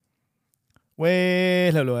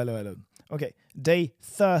Wait, hello. Okay, day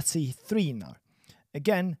 33 now.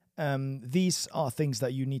 Again, these are things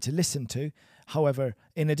that you need to listen to. However,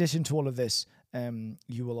 in addition to all of this,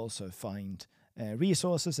 you will also find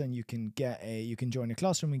resources, and you can join a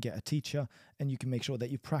classroom and get a teacher, and you can make sure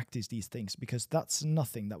that you practice these things, because that's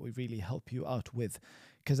nothing that we really help you out with,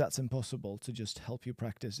 because that's impossible to just help you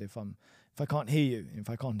practice if I can't hear you, if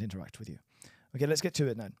I can't interact with you. Okay, let's get to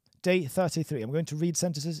it now. Day 33. I'm going to read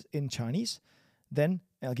sentences in Chinese. Then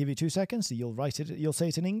I'll give you 2 seconds. So you'll say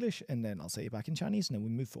it in English, and then I'll say it back in Chinese, and then we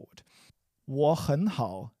move forward. 我很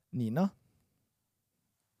好，你呢?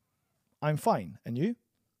 I'm fine, and you?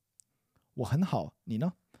 我很好，你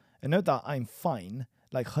呢? And note that I'm fine,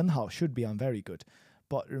 like 很好 should be I'm very good.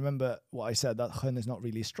 But remember what I said, that 很 is not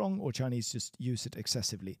really strong, or Chinese just use it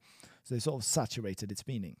excessively. So they sort of saturated its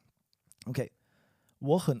meaning. Okay.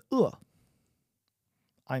 我很饿.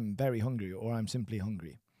 I'm very hungry, or I'm simply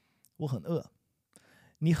hungry. 我很饿.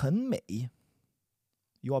 你很美.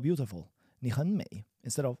 You are beautiful. 你很美.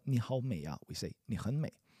 Instead of 你好美啊, we say 你很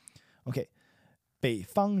美. Okay. 北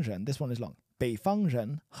方人, this one is long. 北方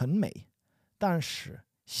人很美，但是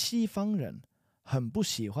西方人很不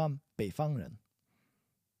喜欢北方人.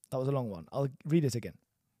 That was a long one. I'll read it again.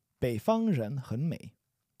 北方人很美，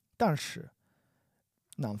但是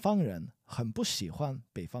南方人很不喜欢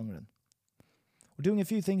北方人. We're doing a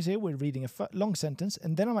few things here. We're reading a long sentence,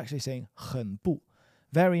 and then I'm actually saying 很不,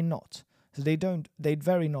 very not. So they'd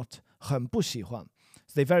very not, 很不喜欢.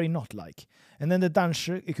 So they very not like. And then the 但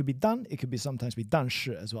是, it could be 但, it could be sometimes be 但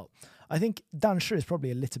是 as well. I think 但是 is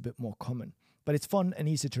probably a little bit more common, but it's fun and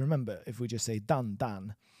easy to remember if we just say 但.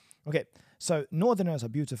 Okay, so northerners are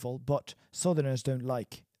beautiful, but southerners don't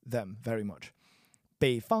like them very much.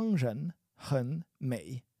 北方人很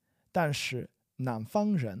美，但是南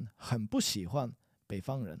方人很不喜欢北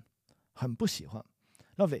方人，很不喜欢.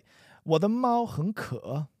 Lovely. 我的猫很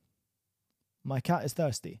渴. My cat is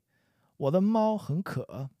thirsty. 我的猫很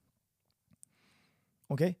渴.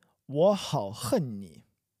 Okay. 我好恨你.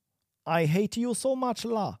 I hate you so much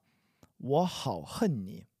啦. 我好恨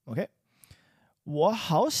你. Okay. 我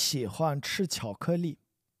好喜欢吃巧克力.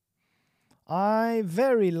 I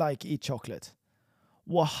very like eat chocolate.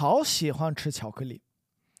 我好喜欢吃巧克力.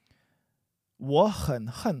 我很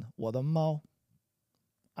恨我的猫.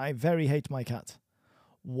 I very hate my cat.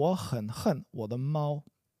 我很恨我的猫.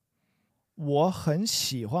 我很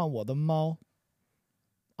喜欢我的猫.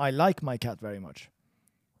 I like my cat very much.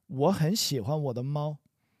 我很喜欢我的猫.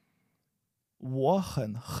 我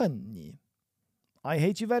很恨你. I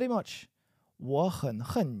hate you very much. 我很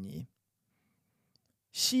恨你.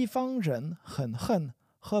 西方人很恨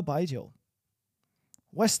喝白酒.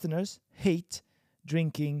 Westerners hate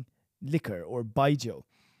drinking liquor or 白酒.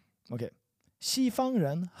 Okay. 西方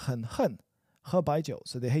人很恨喝白酒,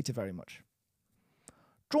 so they hate it very much.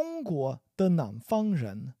 中国的南方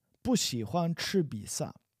人不喜欢吃比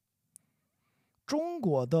萨. 中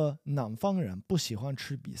国的南方人不喜欢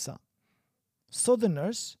吃比萨.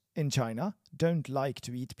 Southerners in China don't like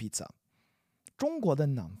to eat pizza. 中国的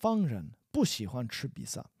南方人不喜欢吃比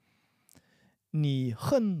萨. 你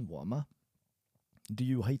恨我吗? Do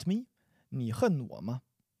you hate me? 你恨我吗?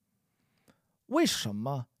 为什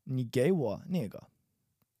么你给我那个?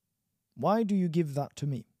 Why do you give that to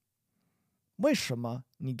me? 为什么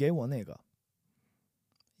你给我那个?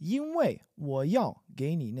 因为我要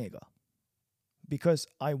给你那个. Because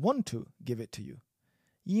I want to give it to you.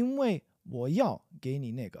 因为我要给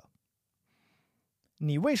你那个.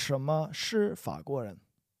 你为什么是法国人?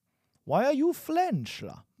 Why are you French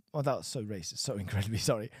啦? Oh, that was so racist, so incredibly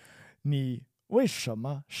sorry. 你为什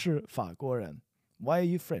么是法国人? Why are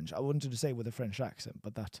you French? I wanted to say with a French accent,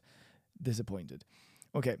 but that disappointed.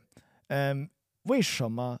 Okay. 为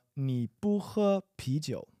什么你不喝啤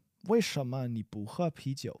酒? 为什么你不喝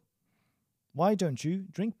啤酒? Why don't you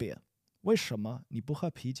drink beer? 为什么你不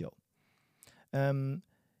喝啤酒?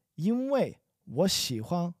 因为我喜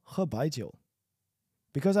欢喝白酒.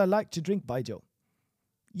 Because I like to drink 白酒.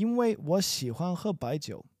 因为我喜欢喝白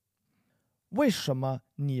酒. 为什么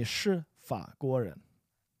你是法国人?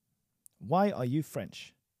 Why are you French?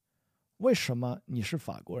 为什么你是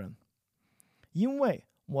法国人? 因为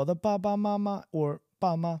我的爸爸妈妈 or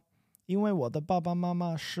爸妈, 因为我的爸爸妈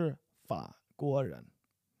妈是法国人.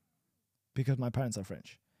 Because my parents are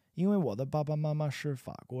French. 因为我的爸爸妈妈是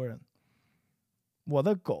法国人. 我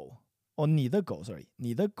的狗, or 你的狗 sorry,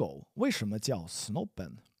 你的狗为什么叫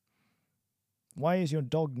Snowben? Why is your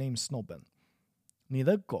dog named Snowben? 你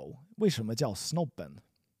的狗为什么叫 Snowben?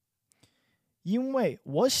 因为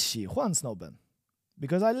我喜欢 Snowben.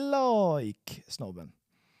 Because I like Snowben.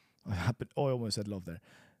 I almost said love there.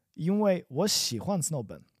 因为我喜欢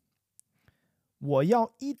Snowben. 我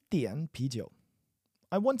要一点啤酒。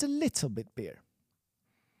I want a little bit beer.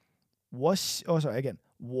 Sorry, again.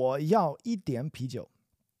 我要一点啤酒。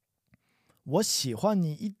我喜欢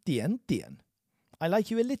你一点点。I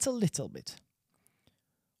like you a little bit.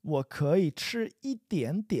 我可以吃一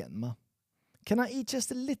点点吗？ Can I eat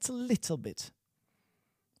just a little bit?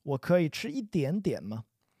 我可以吃一点点吗？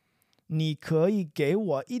你可以给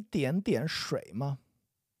我一点点水吗？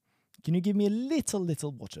 Can you give me a little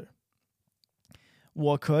water?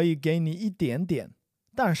 我可以给你一点点，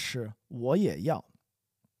但是我也要。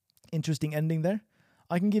Interesting ending there.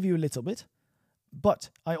 I can give you a little bit, but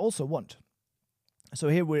I also want. So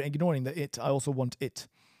here we're ignoring the it. I also want it.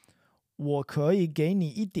 我可以给你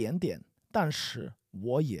一点点，但是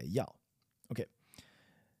我也要。Okay.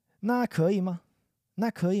 那可以吗？那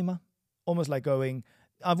可以吗？ Almost like going,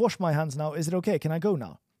 I've washed my hands now. Is it okay? Can I go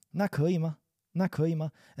now? 那可以吗？那可以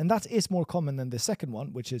吗？ And that is more common than the second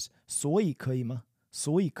one, which is 所以可以吗？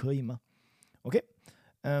所以可以吗？ Okay.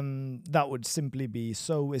 That would simply be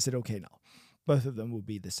so is it okay now? Both of them would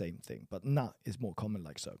be the same thing, but na is more common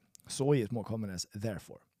like so. 所以 is more common as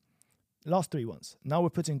therefore. Last three ones. Now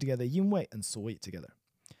we're putting together 因为 and 所以 together.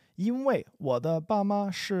 因为我的爸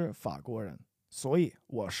妈是法国人，所以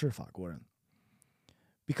我是法国人。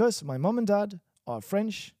Because my mom and dad are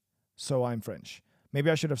French, so I'm French.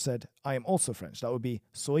 Maybe I should have said I am also French. That would be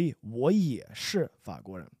所以我也是法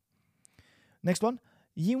国人。Next one.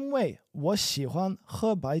 因为我喜欢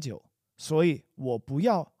喝白酒，所以我不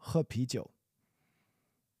要喝啤酒。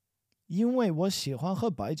因为我喜欢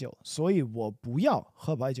喝白酒，所以我不要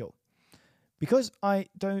喝白酒。Because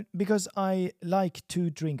I like to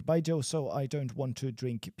drink 白酒, so I don't want to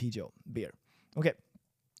drink 啤酒 beer. Okay.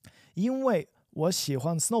 因为我喜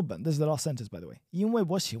欢 Snowben. This is the last sentence, by the way. 因为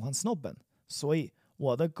我喜欢 Snowben, 所以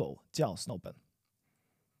我的狗叫 Snowben.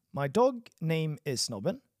 My dog name is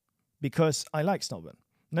Snowben because I like Snowben.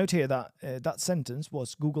 Note here that that sentence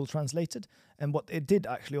was Google translated, and what it did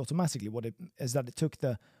actually automatically, is that it took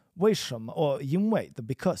the 为什么 or 因为 the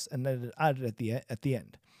because and then it added at the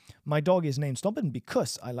end. My dog is named Snowben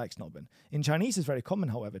because I like Snowben. In Chinese, it's very common,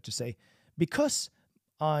 however, to say because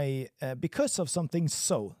of something,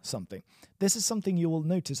 so something. This is something you will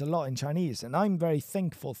notice a lot in Chinese, and I'm very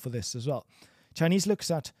thankful for this as well. Chinese looks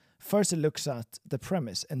at the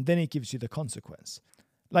premise, and then it gives you the consequence.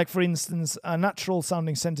 Like, for instance, a natural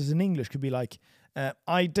sounding sentence in English could be like,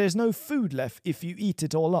 there's no food left if you eat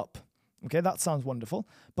it all up. Okay, that sounds wonderful.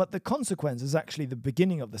 But the consequence is actually the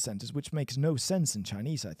beginning of the sentence, which makes no sense in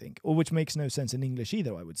Chinese, I think. Or which makes no sense in English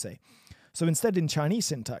either, I would say. So instead, in Chinese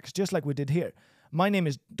syntax, just like we did here, my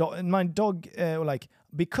dog,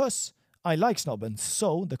 because I like Snowben,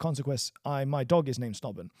 so the consequence, my dog is named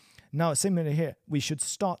Snowben. Now, similarly here, we should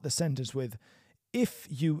start the sentence with, if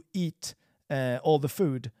you eat all the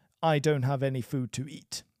food, I don't have any food to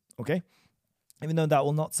eat. Okay? Even though that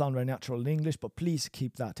will not sound very natural in English, but please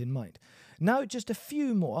keep that in mind. Now, just a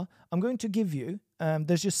few more. I'm going to give you,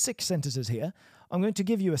 there's just 6 sentences here. I'm going to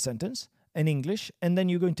give you a sentence in English, and then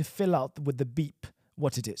you're going to fill out with the beep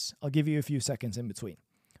what it is. I'll give you a few seconds in between.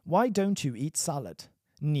 Why don't you eat salad?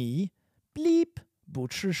 你 bleep 不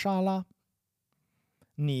吃沙拉。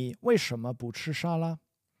你为什么不吃沙拉？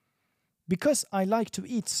 Because I like to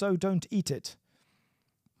eat, so don't eat it.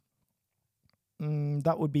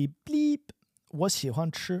 That would be bleep. 我喜欢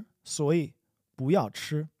吃，所以不要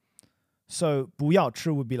吃。So 不要吃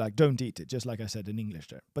would be like don't eat it, just like I said in English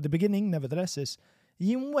there. But the beginning, nevertheless, is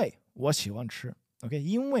因为我喜欢吃。Okay,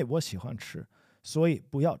 因为我喜欢吃，所以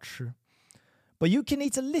不要吃。But you can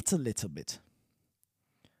eat a little bit.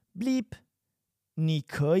 Bleep. 你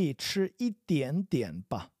可以吃一点点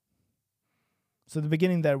吧。So the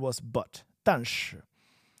beginning there was but. 但是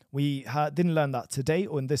we didn't learn that today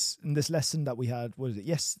or in this lesson that we had. What was it?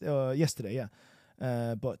 Yesterday, yeah.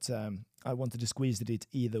 But I wanted to squeeze it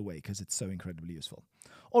either way because it's so incredibly useful.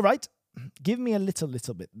 All right, give me a little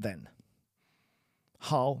bit then.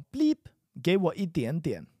 好 bleep 给我一点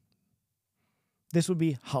点。This would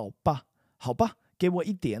be 好吧，好吧，给我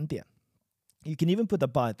一点点。You can even put the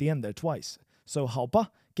ba at the end there twice. So 好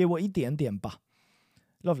吧，给我一点点吧。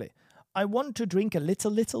Lovely. I want to drink a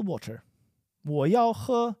little water. 我要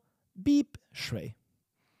喝 beep 水。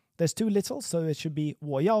There's 2 little, so it should be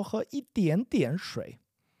我要喝一点点水。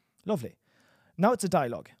Lovely. Now it's a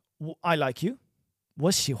dialogue. I like you.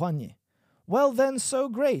 我喜欢你。Well then, so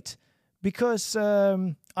great, because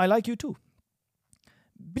I like you too.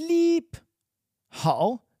 Bleep.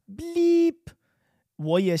 好 bleep.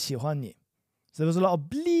 我也喜欢你。So there was a lot of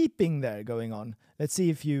bleeping there going on. Let's see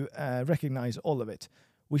if you recognize all of it.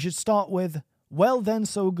 We should start with, well then,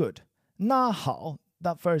 so good. 那好,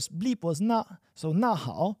 that first bleep was 那, so 那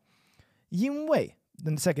好.因为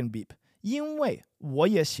then the second beep. 因为我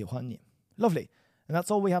也喜欢你. Lovely. And that's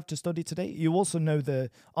all we have to study today. You also know the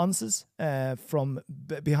answers from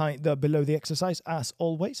below the exercise, as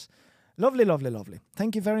always. Lovely, lovely, lovely.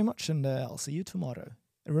 Thank you very much, and I'll see you tomorrow.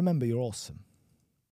 And remember, you're awesome.